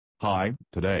Hi,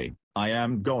 today, I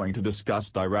am going to discuss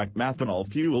direct methanol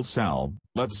fuel cell.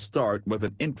 Let's start with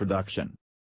an introduction.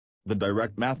 The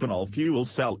direct methanol fuel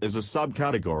cell is a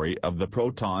subcategory of the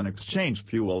proton exchange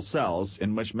fuel cells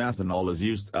in which methanol is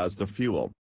used as the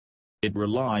fuel. It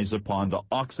relies upon the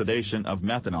oxidation of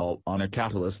methanol on a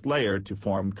catalyst layer to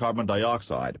form carbon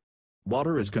dioxide.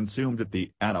 Water is consumed at the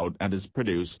anode and is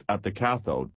produced at the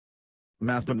cathode.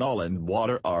 Methanol and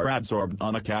water are adsorbed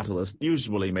on a catalyst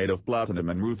usually made of platinum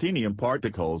and ruthenium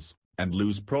particles, and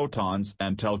lose protons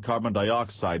until carbon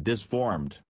dioxide is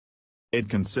formed. It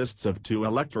consists of two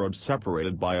electrodes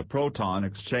separated by a proton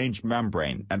exchange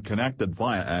membrane and connected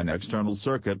via an external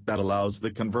circuit that allows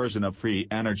the conversion of free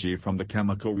energy from the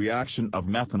chemical reaction of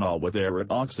methanol with air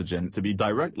and oxygen to be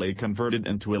directly converted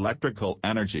into electrical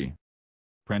energy.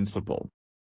 Principle: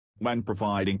 when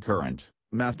providing current,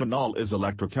 methanol is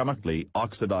electrochemically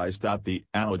oxidized at the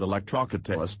anode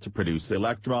electrocatalyst to produce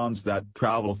electrons that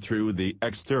travel through the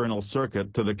external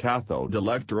circuit to the cathode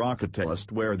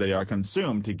electrocatalyst where they are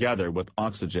consumed together with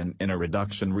oxygen in a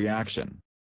reduction reaction.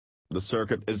 The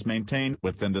circuit is maintained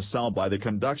within the cell by the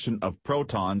conduction of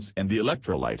protons in the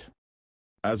electrolyte.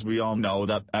 As we all know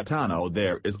that at anode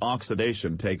there is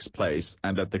oxidation takes place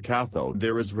and at the cathode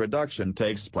there is reduction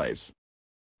takes place.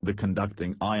 The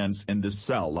conducting ions in this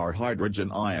cell are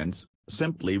hydrogen ions,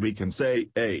 simply we can say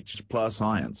H+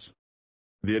 ions.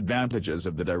 The advantages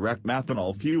of the direct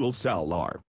methanol fuel cell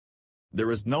are: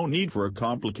 there is no need for a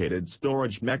complicated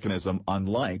storage mechanism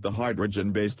unlike the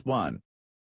hydrogen-based one.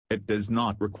 It does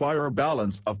not require a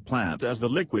balance of plant as the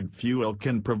liquid fuel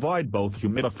can provide both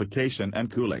humidification and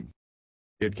cooling.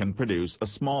 It can produce a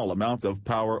small amount of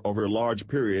power over a large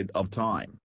period of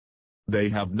time. They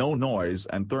have no noise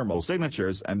and thermal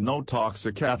signatures and no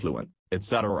toxic effluent,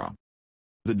 etc.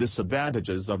 The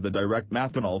disadvantages of the direct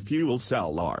methanol fuel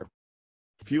cell are: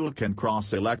 fuel can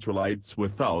cross electrolytes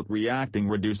without reacting,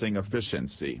 reducing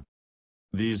efficiency.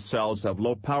 These cells have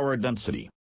low power density.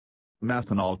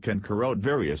 Methanol can corrode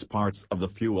various parts of the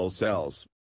fuel cells.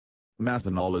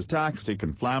 Methanol is toxic,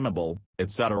 inflammable,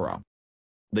 etc.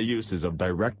 The uses of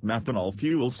direct methanol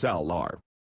fuel cell are: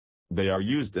 they are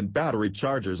used in battery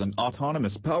chargers and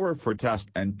autonomous power for test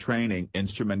and training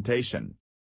instrumentation.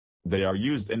 They are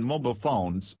used in mobile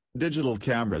phones, digital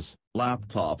cameras,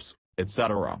 laptops,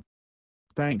 etc.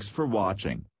 Thanks for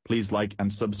watching. Please like and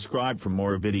subscribe for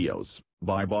more videos.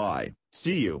 Bye bye.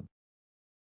 See you.